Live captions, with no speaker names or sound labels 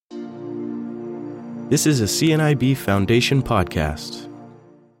This is a CNIB Foundation podcast.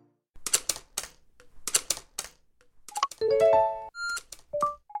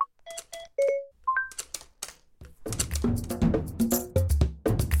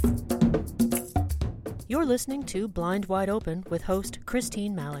 You're listening to Blind Wide Open with host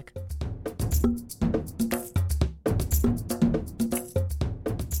Christine Malik.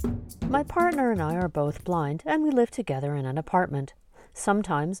 My partner and I are both blind, and we live together in an apartment.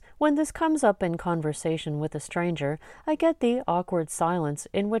 Sometimes, when this comes up in conversation with a stranger, I get the awkward silence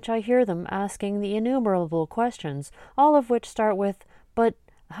in which I hear them asking the innumerable questions, all of which start with, "But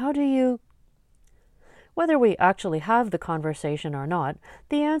how do you..." Whether we actually have the conversation or not,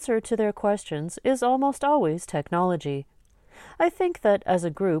 the answer to their questions is almost always technology. I think that, as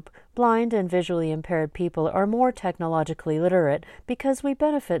a group, blind and visually impaired people are more technologically literate because we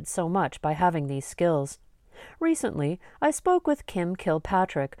benefit so much by having these skills. Recently, I spoke with Kim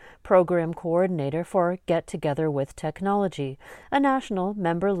Kilpatrick, Program Coordinator for Get Together with Technology, a national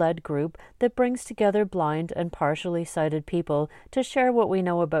member-led group that brings together blind and partially sighted people to share what we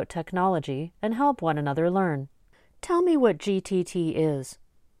know about technology and help one another learn. Tell me what GTT is.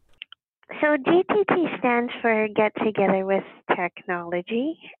 So GTT stands for Get Together with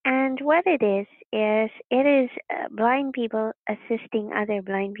Technology, and what it is blind people assisting other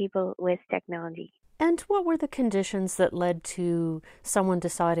blind people with technology. And what were the conditions that led to someone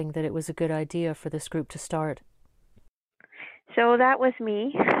deciding that it was a good idea for this group to start? So that was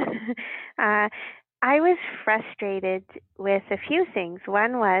me. I was frustrated with a few things.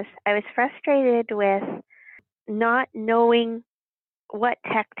 One was I was frustrated with not knowing what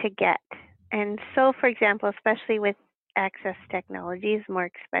tech to get. And so, for example, especially with access technology is more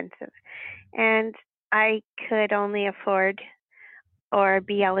expensive. And I could only afford or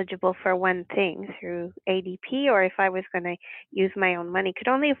be eligible for one thing through ADP, or if I was going to use my own money, could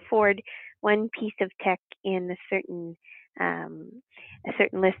only afford one piece of tech in a certain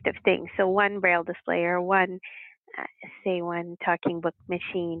list of things. So one braille display or one talking book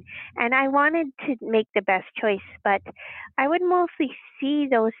machine. And I wanted to make the best choice, but I would mostly see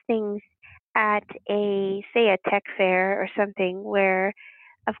those things at a tech fair or something where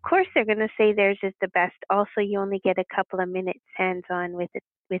of course they're going to say theirs is the best. Also, you only get a couple of minutes hands-on with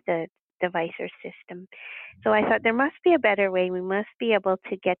a device or system. So I thought there must be a better way. We must be able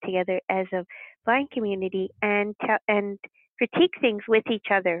to get together as a blind community and critique things with each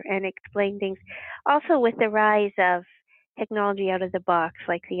other and explain things. Also, with the rise of technology out of the box,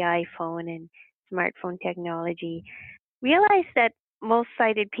 like the iPhone and smartphone technology, realize that most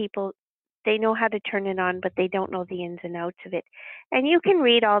sighted people, they know how to turn it on, but they don't know the ins and outs of it. And you can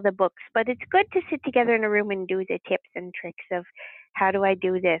read all the books, but it's good to sit together in a room and do the tips and tricks of how do I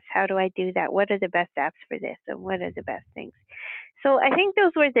do this? How do I do that? What are the best apps for this? And what are the best things? So I think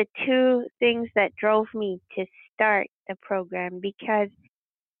those were the two things that drove me to start the program, because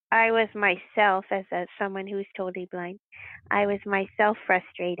I was myself, as someone who's totally blind, I was myself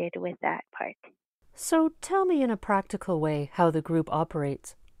frustrated with that part. So tell me in a practical way how the group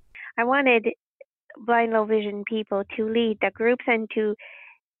operates. I wanted blind low vision people to lead the groups and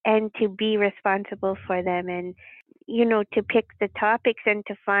to be responsible for them, and to pick the topics and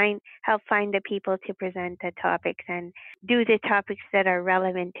to help find the people to present the topics and do the topics that are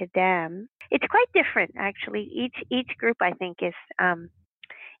relevant to them. It's quite different, actually. Each group, I think,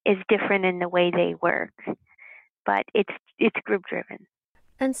 is different in the way they work, but it's group driven.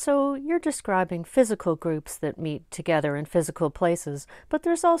 And so you're describing physical groups that meet together in physical places, but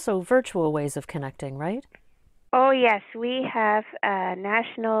there's also virtual ways of connecting, right? Oh, yes. We have a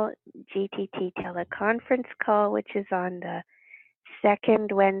national GTT teleconference call, which is on the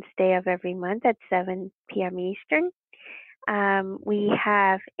second Wednesday of every month at 7 p.m. Eastern. We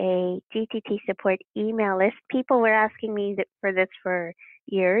have a GTT support email list. People were asking me for this for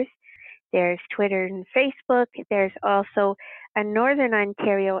years. There's Twitter and Facebook. There's also a Northern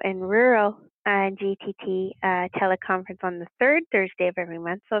Ontario and rural GTT teleconference on the third Thursday of every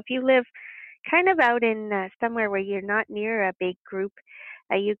month. So if you live kind of out in somewhere where you're not near a big group,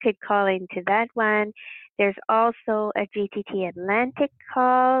 you could call into that one. There's also a GTT Atlantic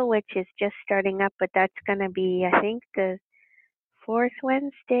call, which is just starting up, but that's going to be, I think, the fourth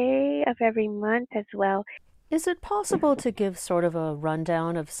Wednesday of every month as well. Is it possible to give sort of a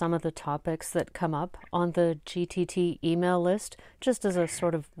rundown of some of the topics that come up on the GTT email list, just as a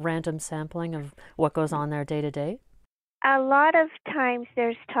sort of random sampling of what goes on there day to day? A lot of times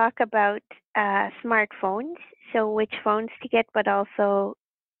there's talk about smartphones, so which phones to get, but also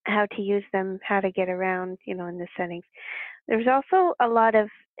how to use them, how to get around, in the settings. There's also a lot of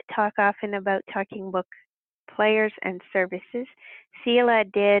talk often about talking book players and services. Sheila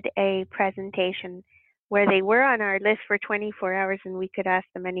did a presentation where they were on our list for 24 hours and we could ask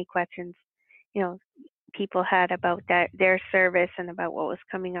them any questions, you know, people had about their service and about what was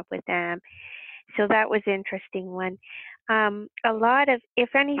coming up with them. So that was an interesting one. A lot of, if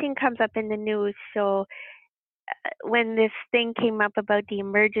anything comes up in the news, so when this thing came up about the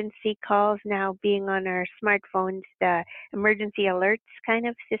emergency calls now being on our smartphones, the emergency alerts kind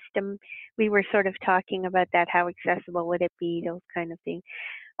of system, we were sort of talking about that, how accessible would it be, those kind of things.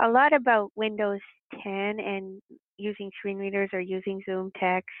 A lot about Windows 10 and using screen readers or using Zoom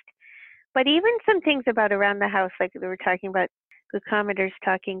text, but even some things about around the house, like we were talking about glucometers,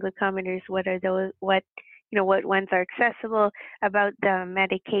 what are those, what ones are accessible, about the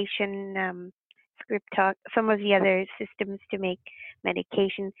medication, script talk, some of the other systems to make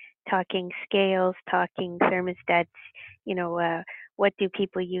medication, talking scales, talking thermostats, what do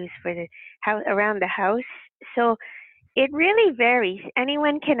people use for the house, around the house. So it really varies.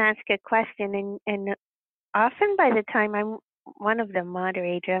 Anyone can ask a question, and often by the time I'm one of the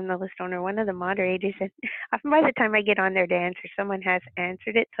moderators, I'm the list owner, one of the moderators, and often by the time I get on there to answer, someone has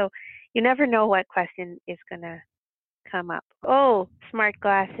answered it. So you never know what question is going to come up. Oh, smart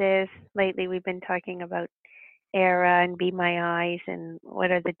glasses. Lately we've been talking about Era and Be My Eyes and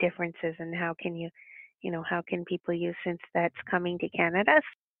what are the differences and how can how can people use, since that's coming to Canada.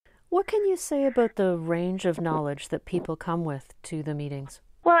 What can you say about the range of knowledge that people come with to the meetings?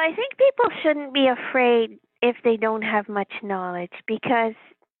 Well, I think people shouldn't be afraid if they don't have much knowledge, because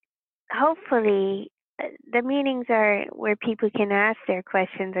hopefully the meetings are where people can ask their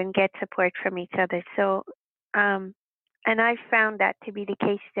questions and get support from each other. So, and I've found that to be the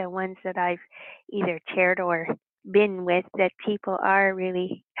case, the ones that I've either chaired or been with, that people are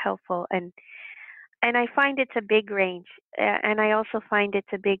really helpful. And I find it's a big range. And I also find it's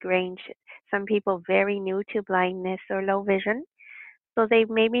a big range. Some people very new to blindness or low vision, so they've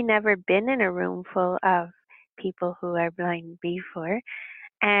maybe never been in a room full of people who are blind before.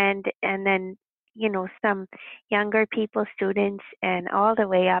 And then, some younger people, students, and all the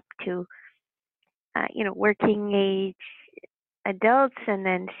way up to, working age adults, and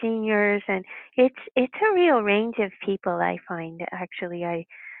then seniors. And it's a real range of people, I find. Actually,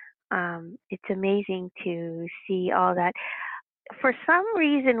 it's amazing to see all that. For some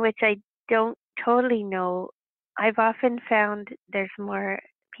reason, which I don't totally know, I've often found there's more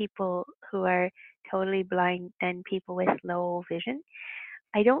people who are totally blind than people with low vision.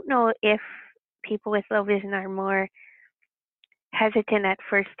 I don't know if people with low vision are more hesitant at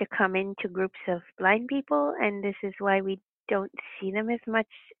first to come into groups of blind people, and this is why we don't see them as much.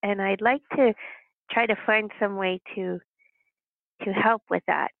 And I'd like to try to find some way to help with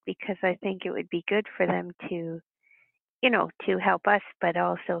that, because I think it would be good for them to help us, but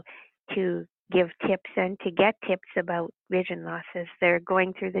also to give tips and to get tips about vision loss as they're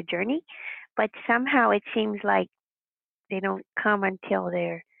going through the journey. But somehow it seems like they don't come until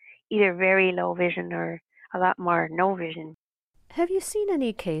they're either very low vision or a lot more no vision. Have you seen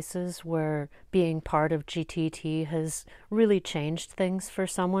any cases where being part of GTT has really changed things for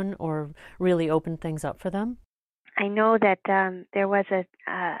someone or really opened things up for them? I know that there was a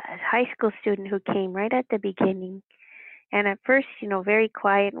high school student who came right at the beginning. And at first, very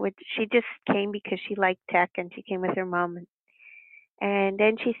quiet. She just came because she liked tech, and she came with her mom. And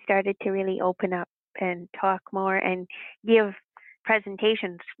then she started to really open up and talk more and give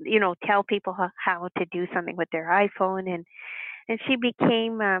presentations, tell people how to do something with their iPhone. And she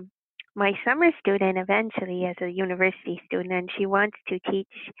became my summer student eventually as a university student. And she wants to teach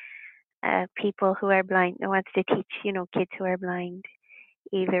people who are blind, wants to teach, kids who are blind,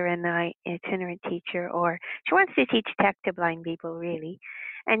 either an itinerant teacher, or she wants to teach tech to blind people, really.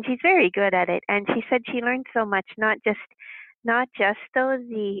 And she's very good at it. And she said she learned so much, not just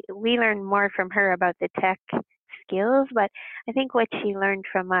we learned more from her about the tech skills, but I think what she learned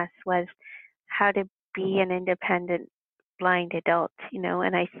from us was how to be an independent blind adult,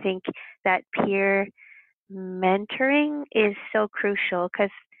 and I think that peer mentoring is so crucial,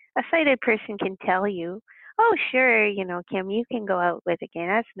 because a sighted person can tell you, oh, sure, Kim, you can go out with a cane.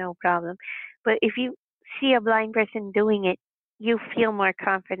 That's no problem. But if you see a blind person doing it, you feel more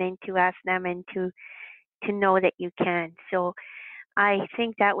confident to ask them and to know that you can. So I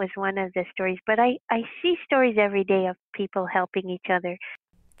think that was one of the stories. But I see stories every day of people helping each other.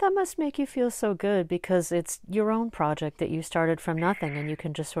 That must make you feel so good, because it's your own project that you started from nothing, and you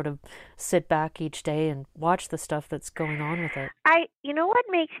can just sort of sit back each day and watch the stuff that's going on with it. What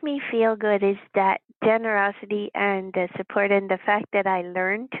makes me feel good is that generosity and the support, and the fact that I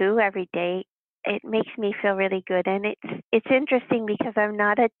learn too every day. It makes me feel really good. And it's interesting, because I'm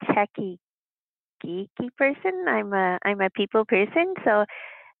not a techie geeky person. I'm a people person. So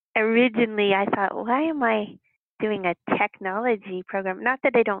originally I thought, why am I doing a technology program? Not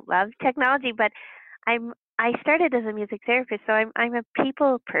that I don't love technology, but I started as a music therapist, so I'm a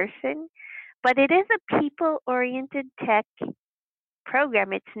people person, but it is a people oriented tech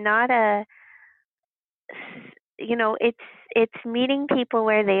program. It's not a, it's meeting people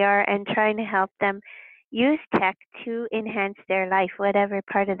where they are and trying to help them use tech to enhance their life, whatever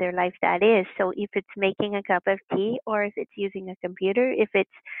part of their life that is. So if it's making a cup of tea, or if it's using a computer, if it's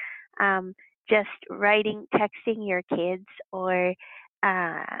um, just writing, texting your kids, or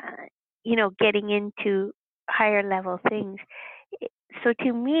getting into higher level things. So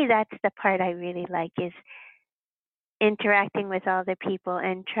to me, that's the part I really like, is interacting with other people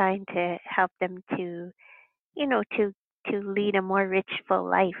and trying to help them to, to lead a more richful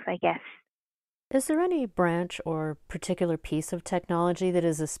life, I guess. Is there any branch or particular piece of technology that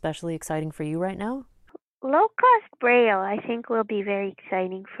is especially exciting for you right now? Low cost Braille, I think, will be very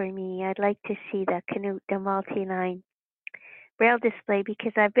exciting for me. I'd like to see the Canute, the multi-line Braille display,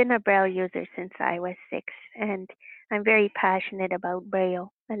 because I've been a Braille user since I was 6, and I'm very passionate about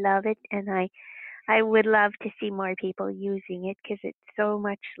Braille. I love it, and I would love to see more people using it because it's so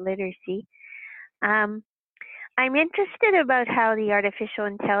much literacy. I'm interested about how the artificial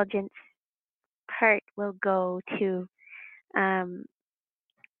intelligence part will go to,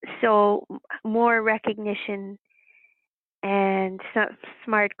 so more recognition and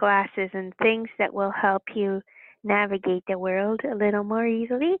smart glasses and things that will help you navigate the world a little more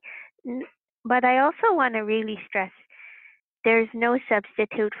easily. But I also want to really stress there's no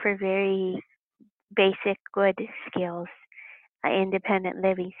substitute for very basic good skills, independent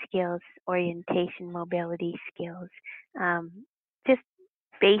living skills, orientation, mobility skills, just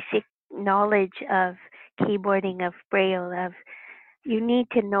basic knowledge of keyboarding, of Braille, of you need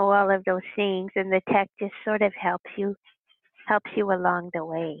to know all of those things, and the tech just sort of helps you along the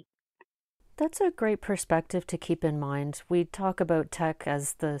way. That's a great perspective to keep in mind. We talk about tech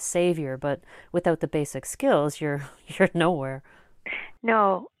as the savior, but without the basic skills, you're nowhere.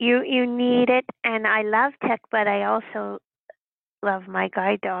 No, you need it, and I love tech, but I also love my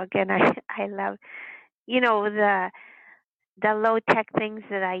guide dog, and I love the low tech things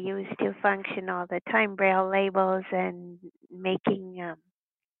that I use to function all the time, Braille labels and making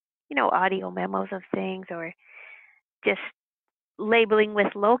audio memos of things, or just labeling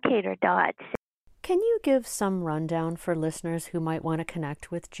with locator dots. Can you give some rundown for listeners who might want to connect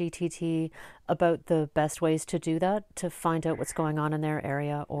with GTT about the best ways to do that, to find out what's going on in their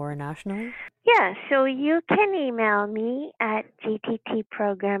area or nationally? Yeah, so you can email me at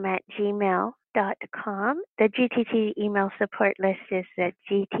gttprogram@gmail.com. The GTT email support list is at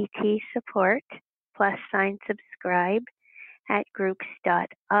gttsupport +subscribe at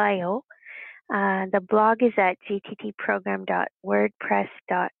groups.io. The blog is at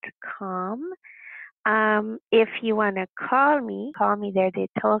gttprogram.wordpress.com. If you want to call me there. The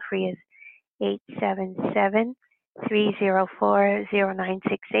toll free is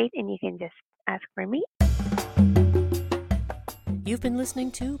 877-304-0968, and you can just ask for me. You've been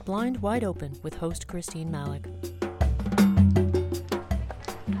listening to Blind Wide Open with host Christine Malik.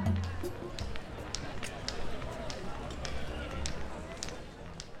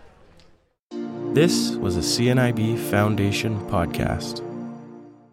 This was a CNIB Foundation podcast.